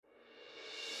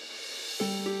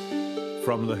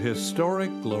From the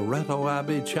historic Loretto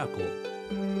Abbey Chapel,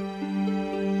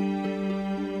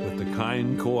 with the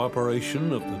kind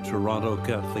cooperation of the Toronto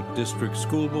Catholic District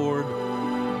School Board,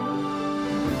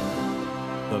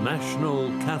 the National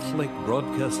Catholic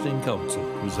Broadcasting Council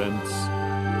presents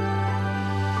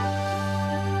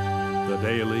the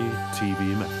Daily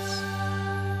TV Mass.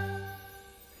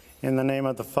 In the name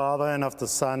of the Father, and of the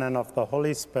Son, and of the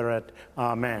Holy Spirit.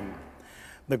 Amen.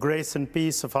 The grace and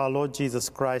peace of our Lord Jesus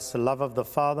Christ, the love of the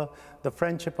Father, the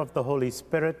friendship of the Holy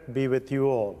Spirit be with you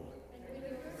all.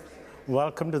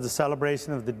 Welcome to the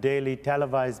celebration of the daily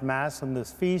televised Mass on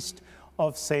this feast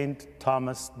of St.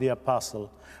 Thomas the Apostle.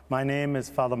 My name is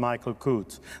Father Michael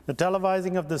Coots. The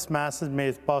televising of this Mass is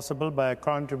made possible by a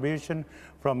contribution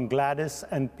from Gladys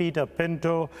and Peter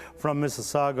Pinto from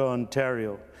Mississauga,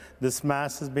 Ontario. This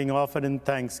Mass is being offered in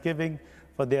thanksgiving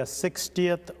for their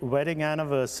 60th wedding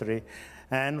anniversary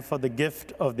and for the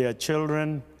gift of their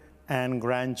children and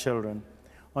grandchildren.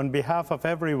 On behalf of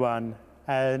everyone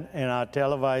and in our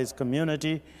televised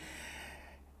community,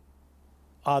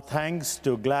 our thanks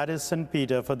to Gladys and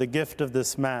Peter for the gift of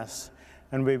this Mass,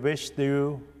 and we wish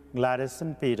you, Gladys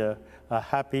and Peter, a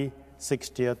happy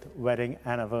 60th wedding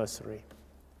anniversary.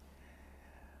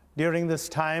 During this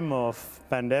time of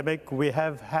pandemic, we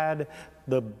have had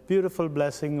the beautiful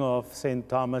blessing of St.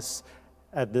 Thomas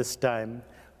at this time.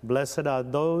 Blessed are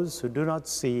those who do not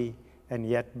see and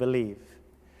yet believe.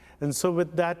 And so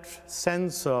with that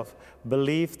sense of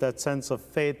belief, that sense of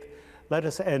faith, let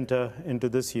us enter into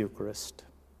this Eucharist.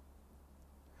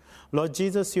 Lord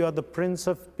Jesus, you are the Prince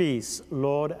of Peace.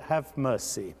 Lord, have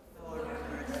mercy.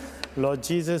 Lord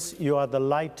Jesus, you are the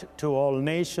light to all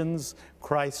nations.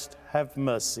 Christ, have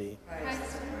mercy.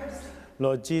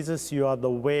 Lord Jesus, you are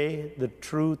the way, the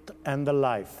truth, and the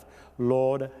life.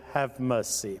 Lord, have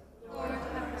mercy.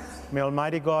 May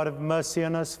Almighty God have mercy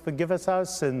on us, forgive us our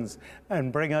sins,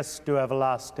 and bring us to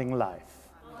everlasting life.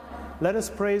 Amen. Let us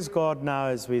praise God now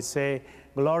as we say,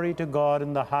 glory to God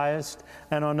in the highest,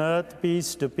 and on earth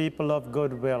peace to people of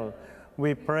good will.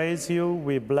 We praise you,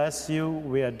 we bless you,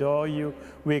 we adore you,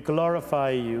 we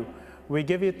glorify you. We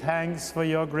give you thanks for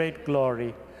your great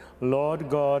glory. Lord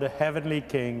God, heavenly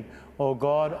King, O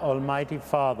God, almighty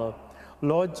Father,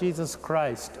 Lord Jesus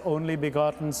Christ, only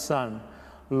begotten Son,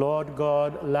 Lord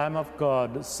God, Lamb of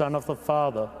God, Son of the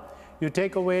Father, you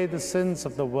take away the sins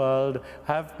of the world,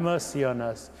 have mercy on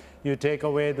us. You take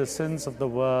away the sins of the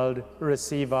world,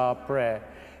 receive our prayer.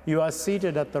 You are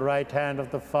seated at the right hand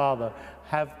of the Father,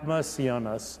 have mercy on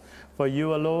us. For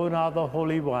you alone are the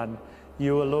Holy One,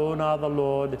 you alone are the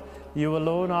Lord, you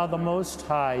alone are the Most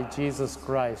High, Jesus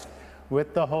Christ,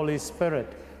 with the Holy Spirit,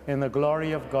 in the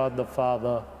glory of God the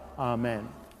Father. Amen.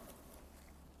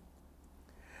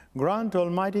 Grant,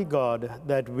 Almighty God,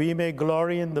 that we may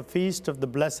glory in the feast of the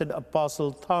blessed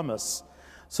Apostle Thomas,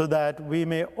 so that we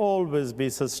may always be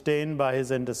sustained by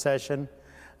his intercession,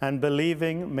 and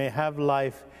believing may have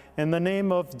life in the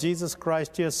name of Jesus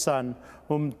Christ, your Son,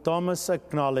 whom Thomas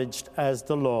acknowledged as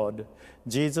the Lord.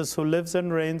 Jesus, who lives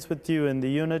and reigns with you in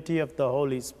the unity of the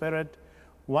Holy Spirit,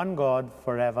 one God,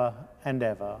 forever and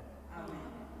ever. Amen.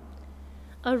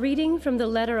 A reading from the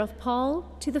letter of Paul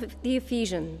to the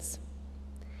Ephesians.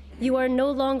 You are no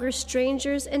longer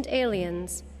strangers and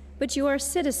aliens, but you are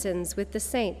citizens with the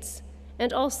saints,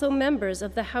 and also members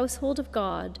of the household of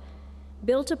God,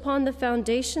 built upon the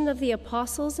foundation of the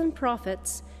apostles and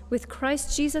prophets, with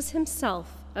Christ Jesus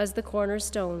himself as the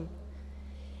cornerstone.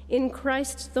 In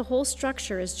Christ, the whole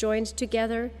structure is joined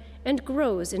together and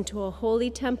grows into a holy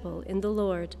temple in the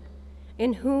Lord,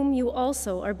 in whom you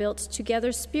also are built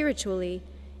together spiritually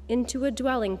into a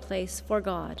dwelling place for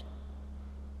God.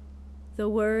 The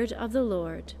word of the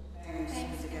Lord. Thanks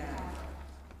be to God.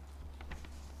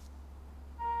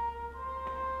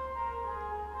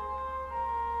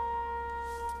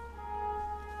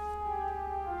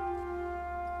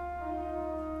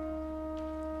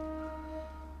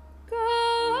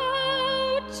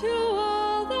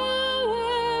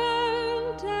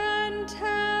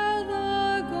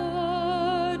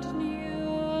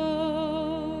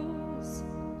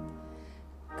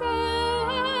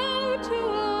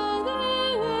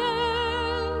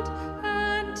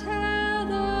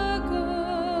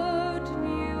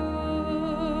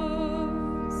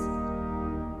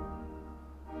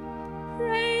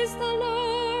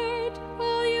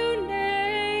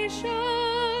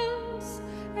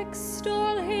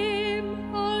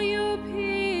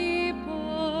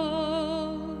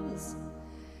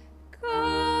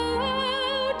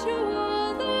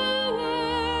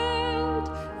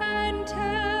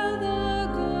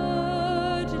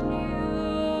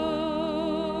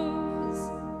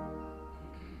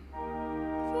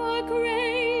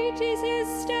 Great is his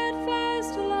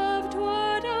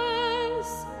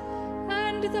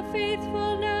the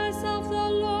faithfulness of the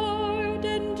Lord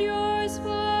endures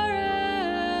forever.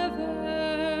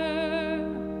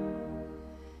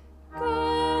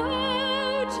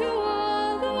 Go to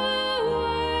all the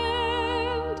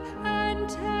world and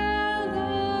tell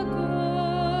the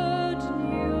good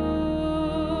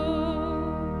news.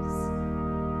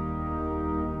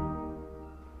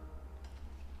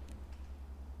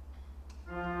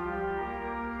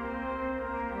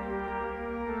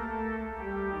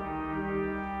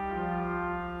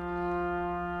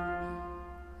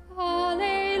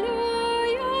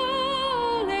 Alleluia,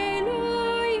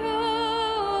 alleluia,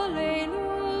 alleluia.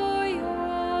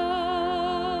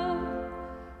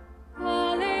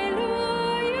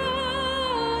 Alleluia,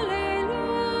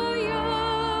 alleluia,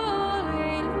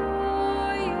 alleluia.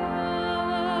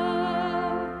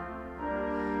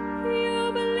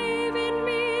 You believe in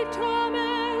me,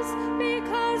 Thomas,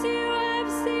 because you have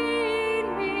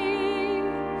seen me.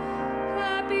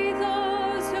 Happy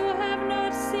those who have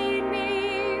not seen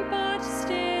me, but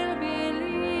still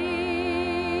believe.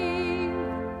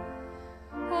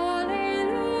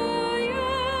 Alleluia,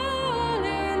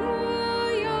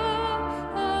 alleluia,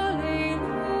 alleluia.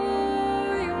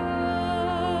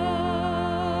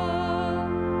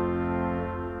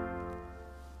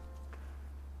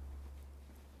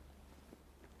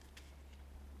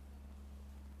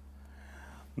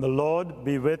 The Lord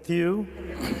be with you.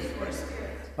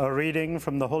 A reading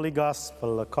from the Holy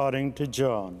Gospel according to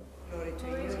John.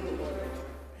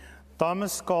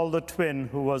 Thomas, called the twin,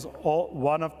 who was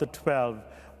one of the 12,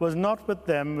 was not with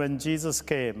them when Jesus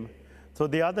came. So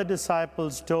the other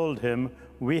disciples told him,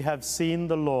 "We have seen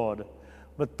the Lord."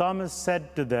 But Thomas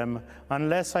said to them,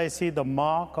 "Unless I see the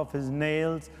mark of the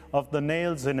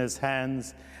nails in his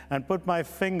hands, and put my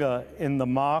finger in the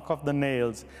mark of the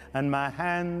nails, and my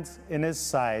hands in his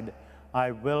side,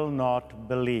 I will not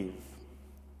believe."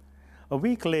 A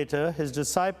week later, his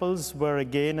disciples were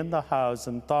again in the house,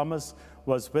 and Thomas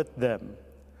was with them.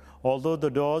 Although the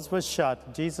doors were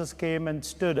shut, Jesus came and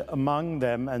stood among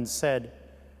them and said,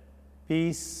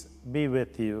 "Peace be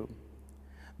with you."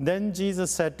 Then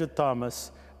Jesus said to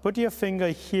Thomas, "Put your finger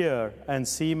here and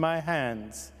see my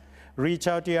hands. Reach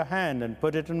out your hand and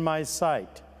put it in my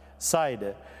side.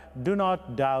 Do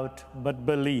not doubt, but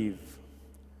believe."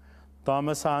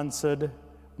 Thomas answered,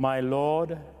 "My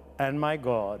Lord and my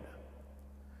God."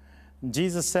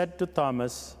 Jesus said to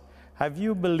Thomas, "Have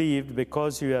you believed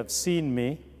because you have seen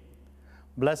me?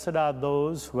 Blessed are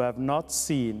those who have not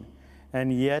seen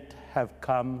and yet have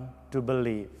come to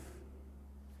believe."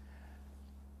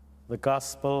 The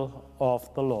Gospel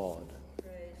of the Lord.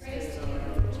 Praise to you,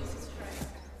 Jesus Christ.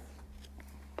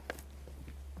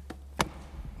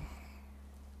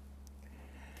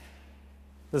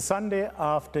 The Sunday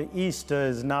after Easter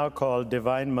is now called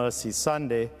Divine Mercy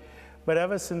Sunday, but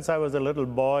ever since I was a little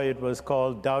boy, it was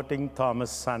called Doubting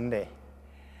Thomas Sunday.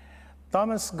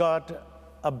 Thomas got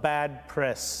a bad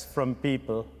press from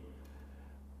people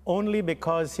only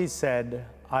because he said,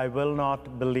 "I will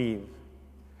not believe."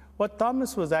 What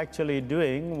Thomas was actually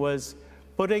doing was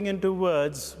putting into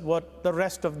words what the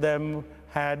rest of them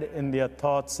had in their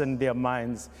thoughts and their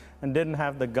minds and didn't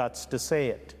have the guts to say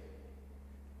it.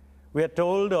 We are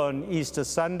told on Easter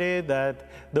Sunday that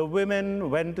the women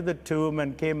went to the tomb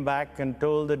and came back and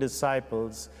told the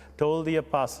disciples, told the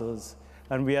apostles,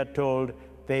 and we are told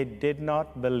they did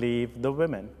not believe the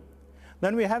women.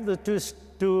 Then we have the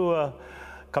two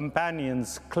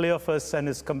companions, Cleophas and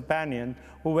his companion,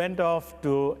 who went off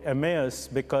to Emmaus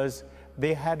because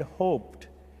they had hoped,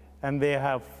 and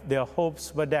their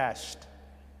hopes were dashed.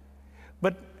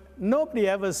 But nobody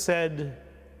ever said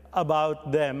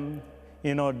about them,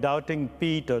 doubting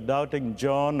Pete or doubting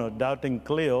John or doubting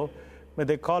Cleo, but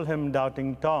they call him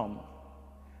Doubting Tom.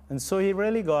 And so he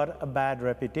really got a bad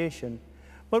reputation.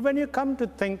 But when you come to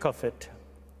think of it,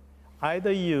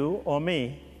 either you or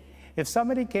me, if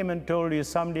somebody came and told you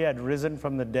somebody had risen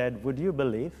from the dead, would you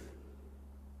believe?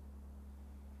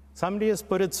 Somebody has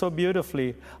put it so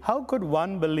beautifully. How could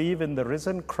one believe in the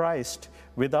risen Christ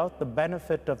without the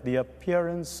benefit of the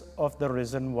appearance of the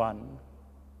risen one?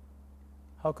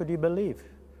 How could you believe?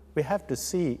 We have to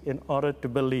see in order to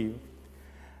believe.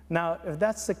 Now, if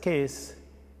that's the case,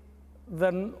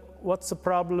 then what's the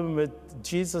problem with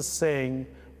Jesus saying,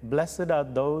 "Blessed are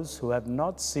those who have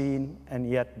not seen and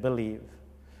yet believe"?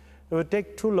 It would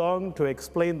take too long to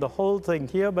explain the whole thing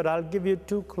here, but I'll give you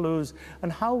two clues on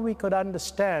how we could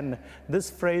understand this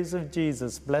phrase of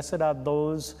Jesus, "Blessed are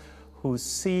those who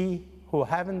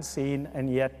haven't seen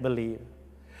and yet believe."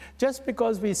 Just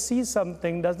because we see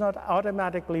something does not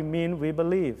automatically mean we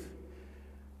believe.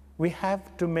 We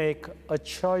have to make a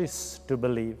choice to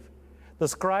believe. The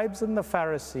scribes and the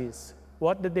Pharisees,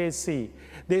 What did they see?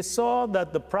 They saw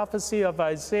that the prophecy of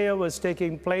Isaiah was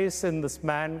taking place in this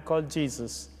man called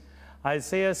Jesus.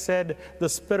 Isaiah said, "The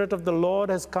Spirit of the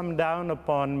Lord has come down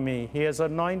upon me. He has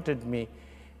anointed me."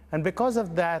 And because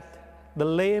of that, the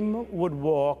lame would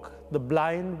walk, the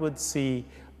blind would see,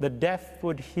 the deaf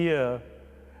would hear,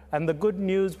 and the good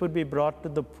news would be brought to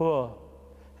the poor.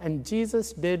 And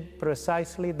Jesus did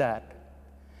precisely that.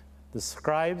 The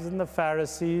scribes and the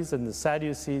Pharisees and the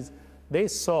Sadducees, they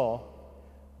saw,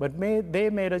 but they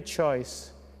made a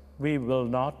choice. We will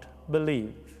not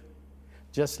believe.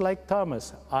 Just like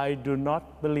Thomas, I do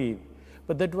not believe.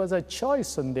 But that was a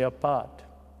choice on their part.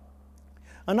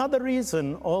 Another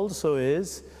reason also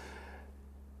is,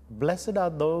 blessed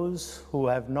are those who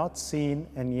have not seen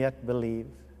and yet believe.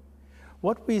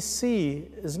 What we see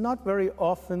is not very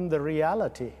often the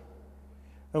reality.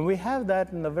 And we have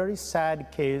that in the very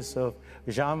sad case of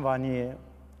Jean Vanier.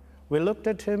 We looked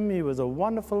at him, he was a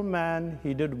wonderful man,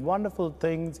 he did wonderful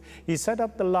things, he set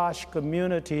up the L'Arche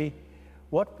community.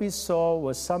 What we saw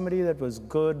was somebody that was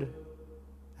good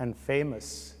and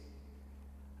famous.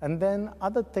 And then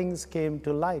other things came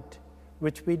to light,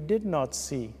 which we did not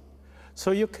see.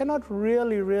 So you cannot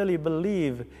really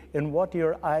believe in what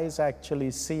your eyes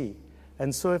actually see.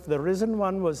 And so if the risen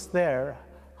one was there,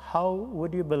 how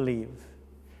would you believe?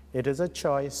 It is a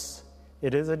choice,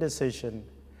 it is a decision,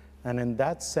 and in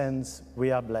that sense,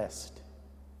 we are blessed.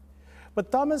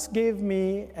 But Thomas gave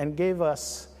me and gave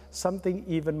us something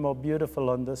even more beautiful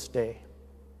on this day.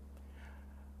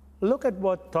 Look at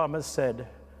what Thomas said.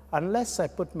 Unless I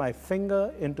put my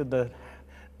finger into the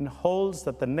holes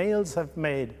that the nails have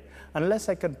made, unless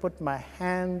I can put my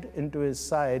hand into his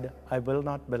side, I will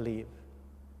not believe.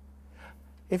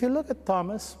 If you look at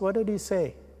Thomas, what did he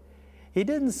say? He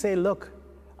didn't say, look,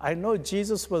 I know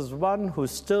Jesus was one who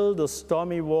stilled the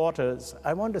stormy waters.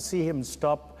 I want to see him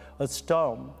stop a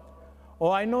storm.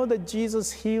 Or I know that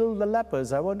Jesus healed the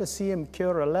lepers. I want to see him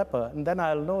cure a leper, and then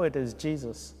I'll know it is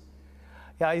Jesus.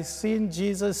 Yeah, I've seen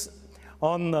Jesus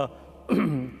on the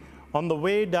on the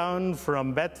way down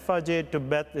from Bethphage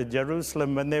to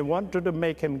Jerusalem when they wanted to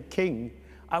make him king.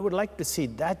 I would like to see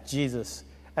that Jesus,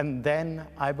 and then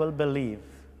I will believe.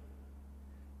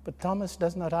 But Thomas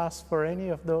does not ask for any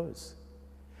of those.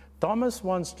 Thomas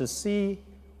wants to see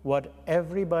what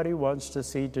everybody wants to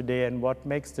see today and what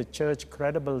makes the church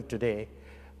credible today,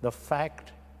 the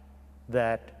fact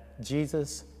that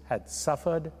Jesus had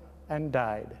suffered and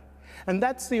died. And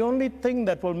that's the only thing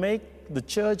that will make the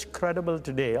church credible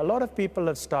today. A lot of people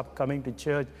have stopped coming to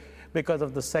church because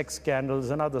of the sex scandals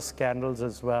and other scandals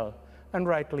as well, and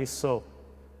rightly so.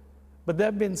 But there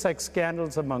have been sex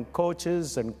scandals among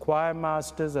coaches and choir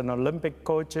masters and Olympic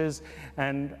coaches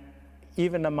and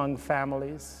even among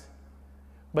families.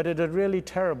 But it is really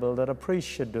terrible that a priest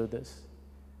should do this.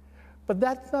 But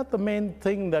that's not the main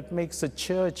thing that makes a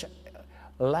church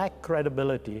lack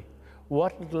credibility.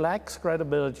 What lacks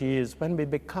credibility is when we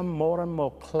become more and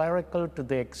more clerical to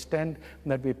the extent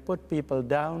that we put people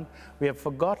down. We have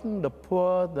forgotten the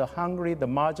poor, the hungry, the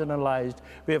marginalized.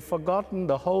 We have forgotten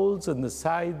the holes in the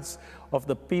sides of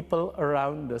the people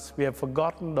around us. We have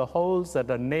forgotten the holes that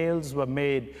the nails were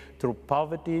made through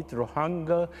poverty, through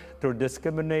hunger, through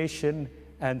discrimination,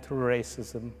 and through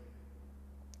racism.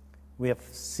 We have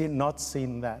not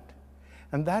seen that.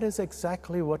 And that is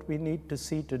exactly what we need to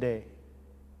see today.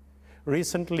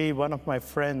 Recently, one of my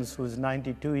friends, who's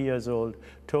 92 years old,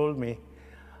 told me,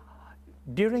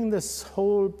 during this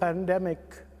whole pandemic,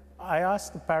 I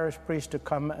asked the parish priest to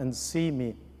come and see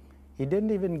me. He didn't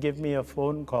even give me a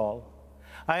phone call.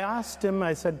 I asked him,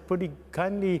 I said, "Could he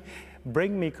kindly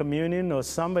bring me communion, or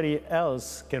somebody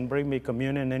else can bring me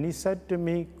communion?" And he said to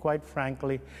me, quite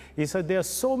frankly, he said, "There are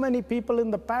so many people in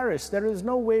the parish, there is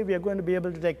no way we are going to be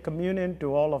able to take communion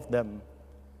to all of them."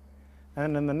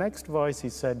 And in the next voice he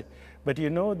said, "But you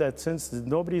know that since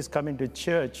nobody is coming to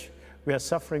church, we are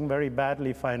suffering very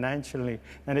badly financially,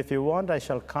 and if you want, I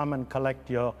shall come and collect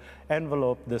your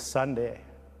envelope this Sunday."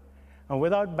 And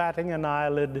without batting an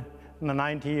eyelid, the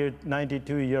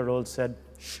 92-year-old said,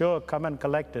 "Sure, come and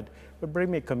collect it, but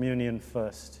bring me communion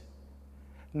first."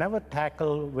 Never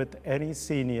tackle with any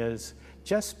seniors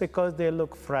just because they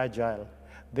look fragile.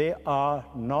 They are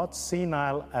not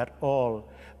senile at all.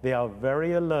 They are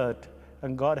very alert,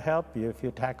 and God help you if you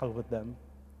tackle with them.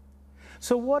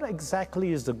 So what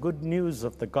exactly is the good news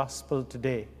of the gospel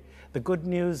today? The good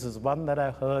news is one that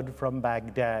I heard from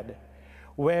Baghdad,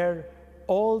 where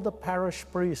all the parish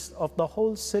priests of the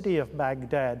whole city of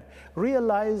Baghdad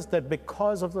realized that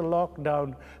because of the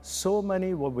lockdown, so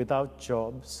many were without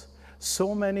jobs,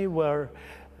 so many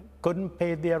couldn't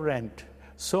pay their rent,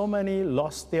 so many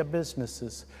lost their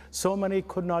businesses, so many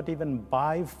could not even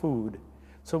buy food.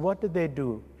 So what did they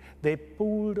do? They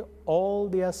pooled all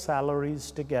their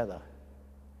salaries together.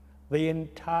 The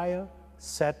entire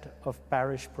set of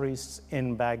parish priests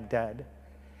in Baghdad.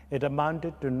 It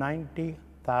amounted to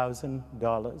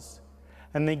 $90,000.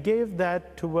 And they gave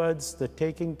that towards the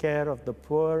taking care of the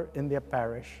poor in their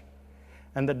parish.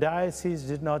 And the diocese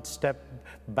did not step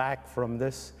back from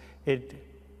this.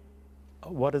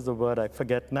 What is the word? I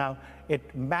forget now.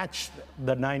 It matched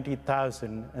the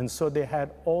 90,000. And so they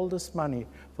had all this money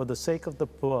for the sake of the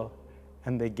poor,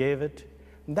 and they gave it.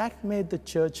 That made the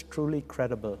church truly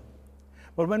credible.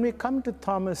 But when we come to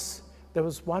Thomas, there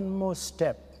was one more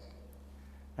step.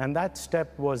 And that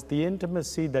step was the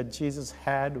intimacy that Jesus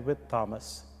had with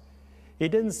Thomas. He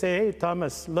didn't say, hey,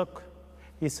 Thomas, look.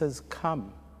 He says,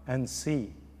 come and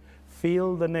see.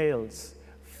 Feel the nails.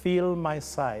 Feel my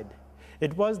side.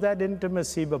 It was that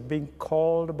intimacy of being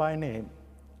called by name.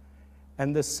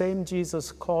 And the same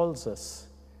Jesus calls us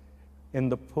in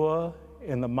the poor,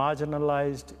 in the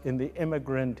marginalized, in the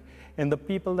immigrant, in the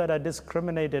people that are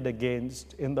discriminated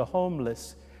against, in the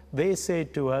homeless. They say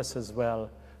to us as well,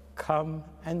 come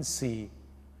and see.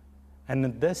 And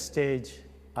at this stage,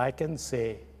 I can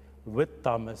say with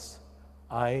Thomas,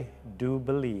 I do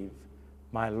believe,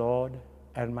 my Lord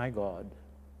and my God.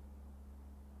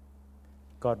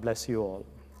 God bless you all.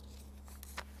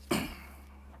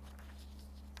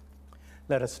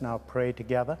 Let us now pray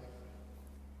together.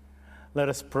 Let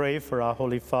us pray for our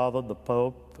Holy Father, the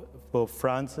Pope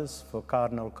Francis, for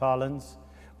Cardinal Collins,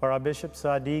 for our bishops,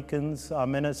 our deacons, our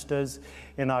ministers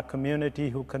in our community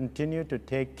who continue to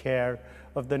take care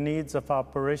of the needs of our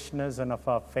parishioners and of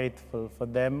our faithful. For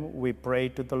them, we pray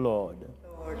to the Lord.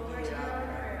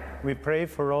 We pray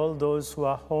for all those who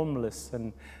are homeless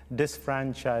and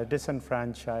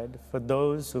disenfranchised, for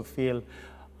those who feel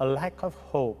a lack of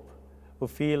hope, who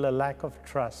feel a lack of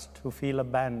trust, who feel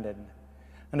abandoned,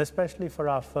 and especially for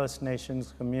our First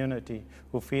Nations community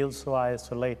who feel so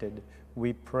isolated.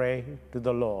 We pray to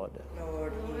the Lord.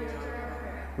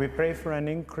 We pray for an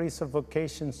increase of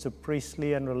vocations to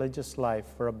priestly and religious life,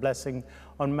 for a blessing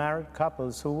on married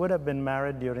couples who would have been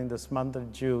married during this month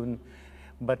of June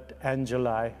and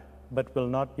July, but will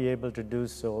not be able to do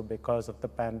so because of the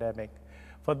pandemic.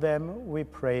 For them, we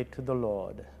pray to the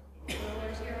Lord.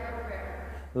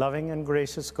 Loving and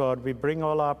gracious God, we bring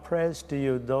all our prayers to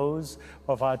you, those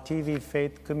of our TV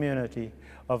faith community,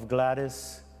 of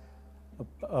Gladys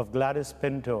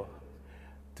Pinto,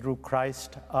 through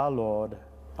Christ our Lord.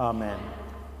 Amen.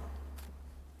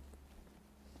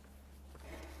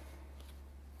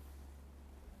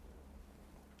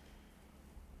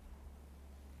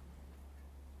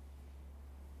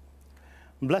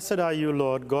 Blessed are you,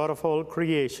 Lord, God of all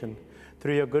creation.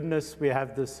 Through your goodness we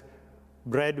have this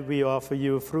bread we offer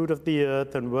you, fruit of the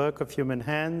earth and work of human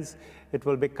hands. It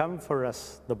will become for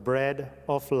us the bread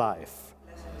of life.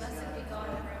 Blessed be God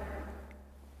forever.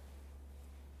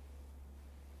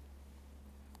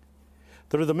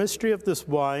 Through the mystery of this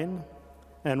wine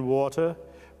and water,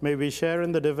 may we share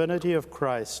in the divinity of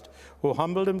Christ, who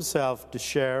humbled himself to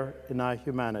share in our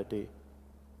humanity.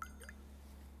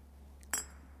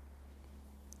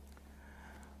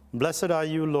 Blessed are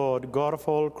you, Lord, God of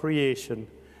all creation,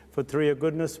 for through your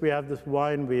goodness we have this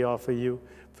wine we offer you,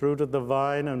 fruit of the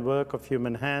vine and work of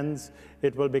human hands.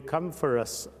 It will become for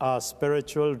us our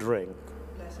spiritual drink.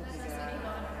 Blessed be God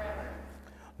forever.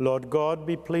 Lord God,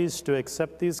 be pleased to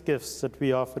accept these gifts that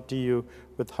we offer to you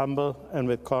with humble and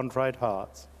with contrite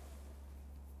hearts.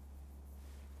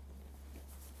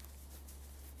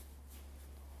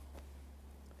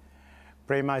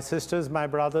 Pray, my sisters, my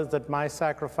brothers, that my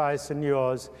sacrifice and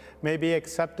yours may be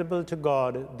acceptable to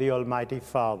God, the Almighty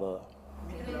Father.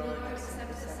 May the Lord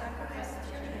accept the sacrifice of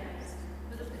your hands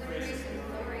for the praise and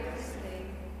glory of his name,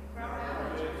 for our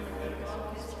knowledge and for the good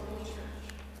of his holy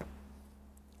church.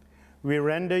 We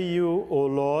render you, O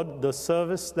Lord, the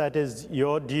service that is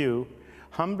your due,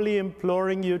 humbly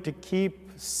imploring you to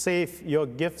keep safe your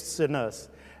gifts in us,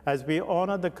 as we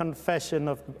honor the confession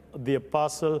of the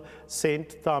Apostle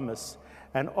Saint Thomas,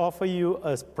 and offer you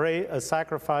a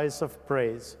sacrifice of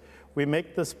praise. We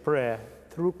make this prayer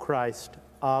through Christ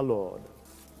our Lord.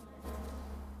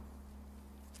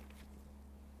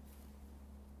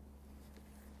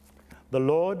 The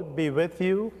Lord be with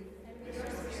you.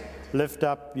 Lift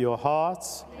up your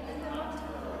hearts.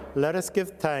 Let us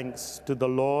give thanks to the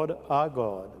Lord our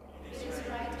God.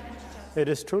 It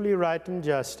is truly right and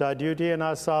just, our duty and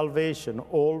our salvation,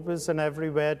 always and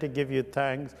everywhere to give you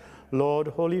thanks, Lord,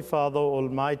 Holy Father,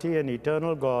 Almighty and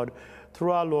eternal God,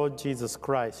 through our Lord Jesus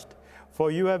Christ. For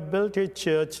you have built your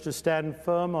church to stand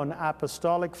firm on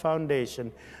apostolic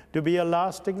foundation, to be a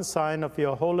lasting sign of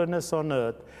your holiness on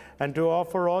earth, and to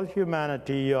offer all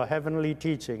humanity your heavenly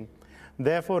teaching.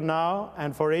 Therefore now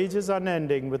and for ages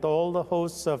unending, with all the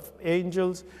hosts of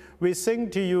angels, we sing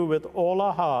to you with all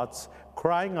our hearts,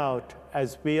 crying out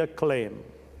as we acclaim.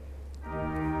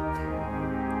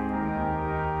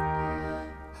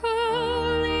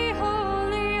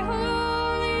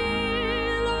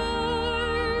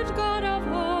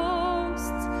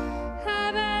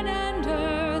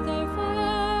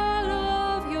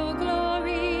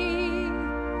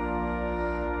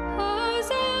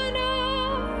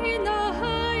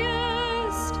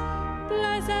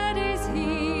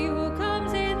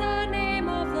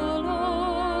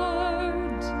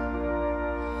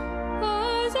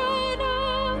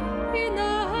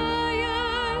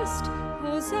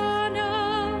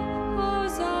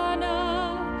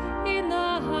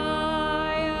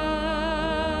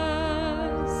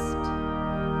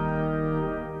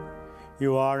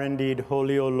 You are indeed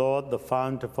holy, O Lord, the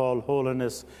fount of all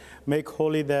holiness. Make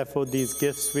holy, therefore, these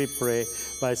gifts, we pray,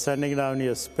 by sending down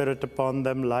your Spirit upon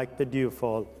them like the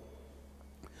dewfall,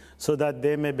 so that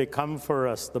they may become for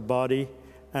us the body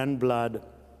and blood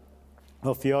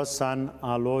of your Son,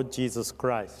 our Lord Jesus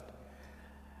Christ.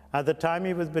 At the time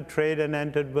he was betrayed and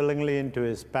entered willingly into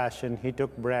his passion, he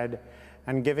took bread,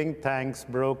 and giving thanks,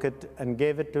 broke it and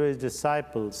gave it to his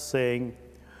disciples, saying,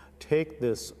 "Take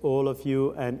this, all of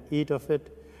you, and eat of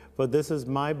it, for this is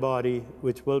my body,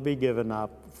 which will be given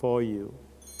up for you."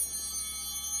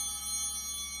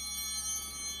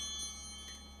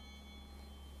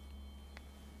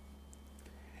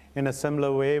 In a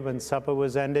similar way, when supper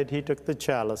was ended, he took the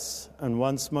chalice, and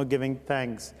once more giving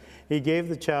thanks, he gave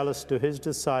the chalice to his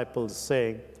disciples,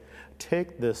 saying,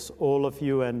 "Take this, all of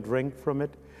you, and drink from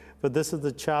it, for this is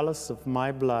the chalice of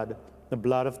my blood, the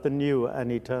blood of the new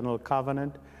and eternal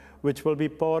covenant, which will be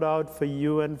poured out for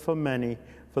you and for many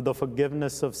for the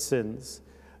forgiveness of sins.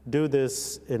 Do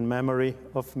this in memory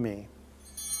of me."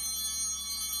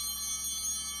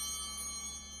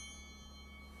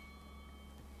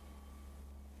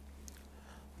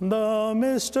 The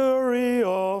mystery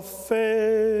of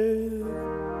faith.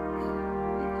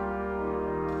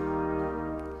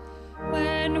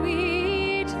 When we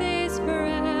eat this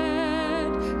bread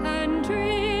and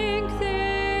drink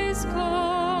this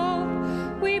cup,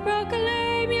 we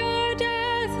proclaim your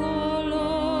death, O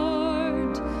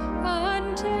Lord,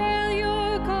 until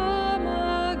you come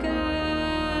again.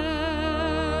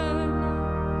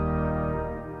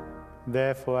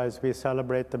 Therefore, as we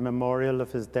celebrate the memorial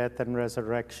of his death and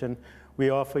resurrection, we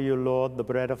offer you, Lord, the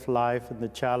bread of life and the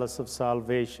chalice of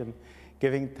salvation,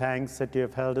 giving thanks that you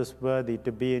have held us worthy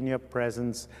to be in your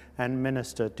presence and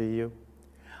minister to you.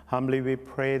 Humbly we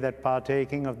pray that,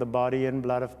 partaking of the body and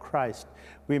blood of Christ,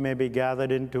 we may be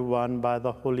gathered into one by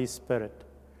the Holy Spirit.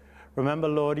 Remember,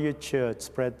 Lord, your church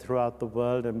spread throughout the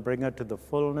world, and bring her to the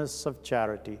fullness of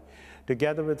charity,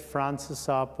 together with Francis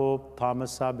our Pope,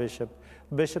 Thomas our Bishop,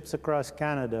 bishops across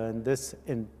Canada, and this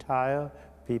entire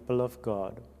people of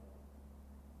God.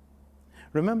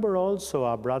 Remember also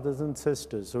our brothers and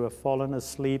sisters who have fallen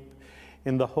asleep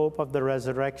in the hope of the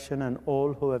resurrection, and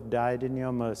all who have died in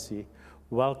your mercy.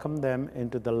 Welcome them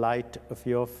into the light of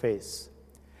your face.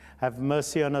 Have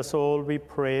mercy on us all, we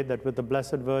pray, that with the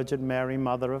Blessed Virgin Mary,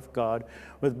 Mother of God,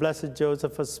 with Blessed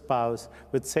Joseph, her spouse,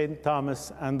 with St.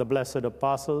 Thomas and the blessed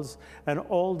apostles, and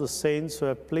all the saints who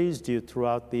have pleased you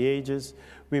throughout the ages,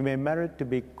 we may merit to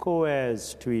be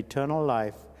co-heirs to eternal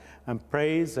life, and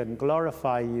praise and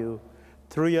glorify you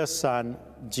through your Son,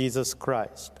 Jesus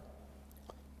Christ.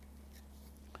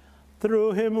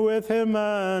 Through him, with him,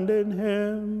 and in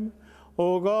him,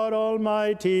 O God,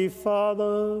 Almighty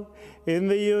Father, in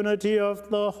the unity of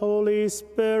the Holy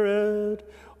Spirit,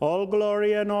 all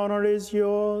glory and honor is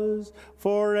yours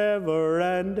forever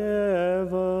and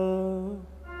ever.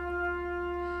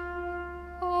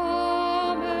 Amen.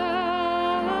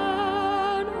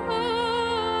 Amen.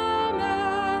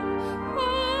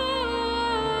 Amen.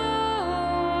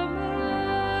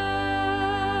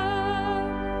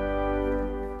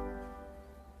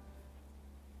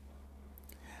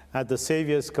 At the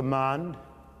Savior's command,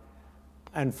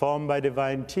 and formed by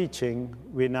divine teaching,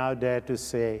 we now dare to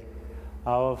say,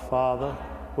 Our Father,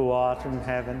 who art in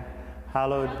heaven,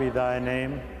 hallowed be thy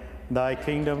name. Thy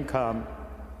kingdom come,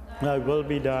 thy will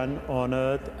be done on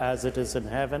earth as it is in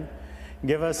heaven.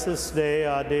 Give us this day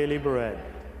our daily bread,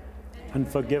 and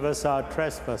forgive us our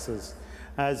trespasses,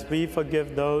 as we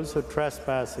forgive those who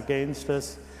trespass against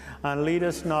us. And lead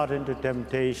us not into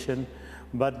temptation,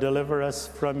 but deliver us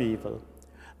from evil.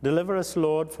 Deliver us,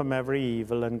 Lord, from every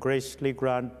evil, and graciously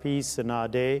grant peace in our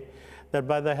day, that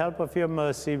by the help of your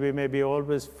mercy we may be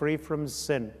always free from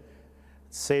sin,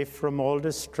 safe from all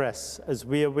distress, as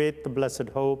we await the blessed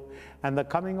hope and the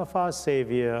coming of our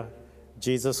Savior,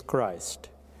 Jesus Christ.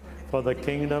 For the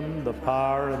kingdom, the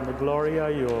power, and the glory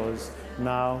are yours,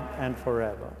 now and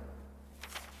forever.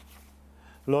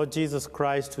 Lord Jesus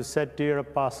Christ, who said to your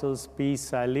apostles,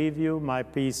 "Peace I leave you, my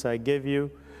peace I give you,"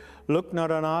 look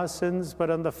not on our sins, but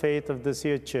on the faith of this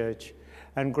your church,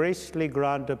 and graciously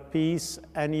grant a peace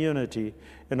and unity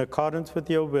in accordance with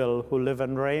your will, who live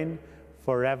and reign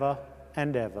forever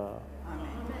and ever. Amen.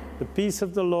 The peace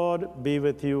of the Lord be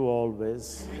with you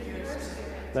always.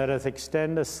 Let us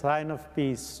extend a sign of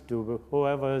peace to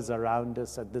whoever is around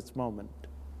us at this moment.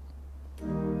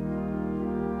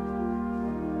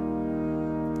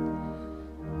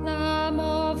 Lamb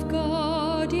of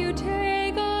God, you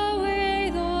take away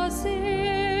the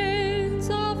sins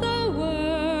of the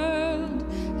world.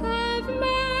 Have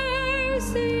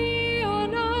mercy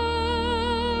on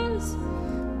us.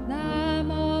 Lamb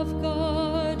of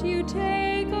God, you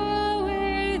take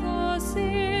away the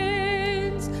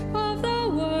sins of the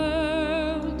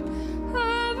world.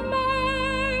 Have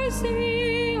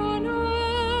mercy on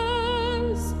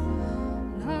us.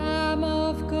 Lamb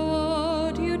of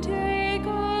God, you take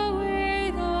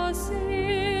away the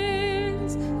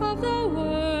sins of the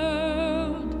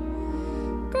world.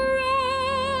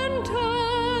 Grant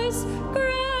us peace.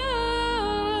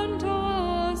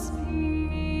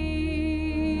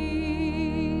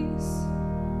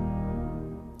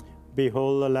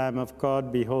 Behold the Lamb of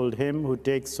God, behold him who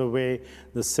takes away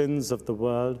the sins of the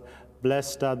world.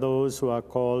 Blessed are those who are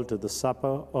called to the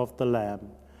supper of the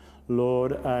Lamb.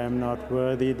 Lord, I am not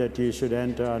worthy that you should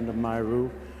enter under my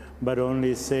roof, but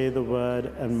only say the word,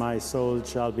 and my soul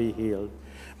shall be healed.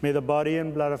 May the body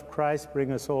and blood of Christ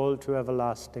bring us all to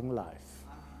everlasting life.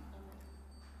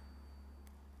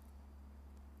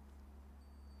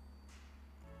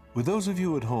 Would those of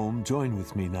you at home join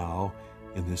with me now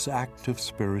in this act of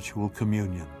spiritual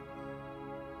communion?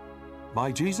 My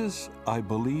Jesus, I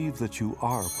believe that you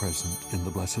are present in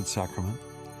the Blessed Sacrament.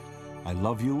 I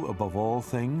love you above all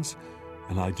things,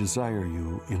 and I desire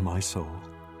you in my soul.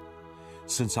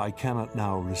 Since I cannot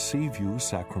now receive you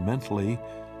sacramentally,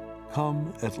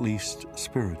 come at least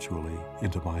spiritually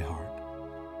into my heart.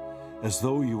 As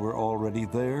though you were already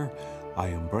there, I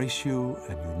embrace you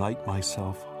and unite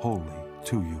myself wholly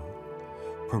to you.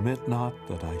 Permit not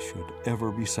that I should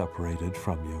ever be separated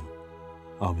from you.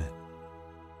 Amen.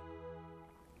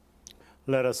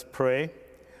 Let us pray.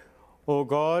 O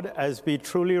God, as we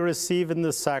truly receive in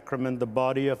the sacrament the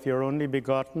body of your only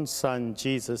begotten Son,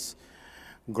 Jesus,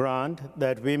 grant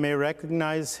that we may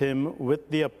recognize him with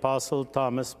the Apostle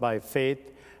Thomas by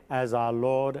faith as our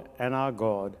Lord and our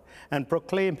God, and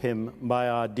proclaim him by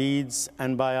our deeds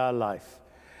and by our life.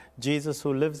 Jesus,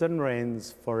 who lives and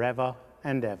reigns forever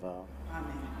and ever.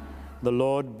 Amen. The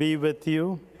Lord be with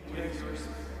you.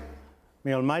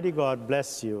 May Almighty God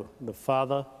bless you, the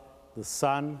Father, the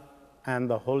Son, and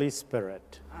the Holy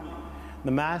Spirit. Amen.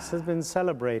 The Mass has been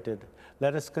celebrated.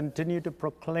 Let us continue to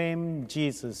proclaim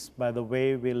Jesus by the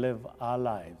way we live our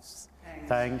lives.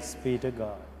 Thanks be to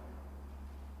God.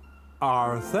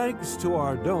 Our thanks to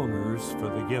our donors for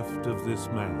the gift of this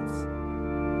Mass.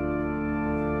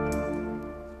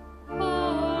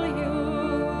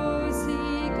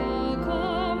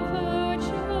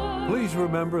 Please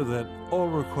remember that all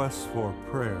requests for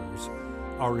prayers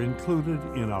are included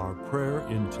in our prayer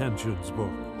intentions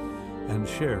book and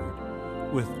shared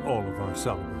with all of our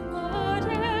celebrants.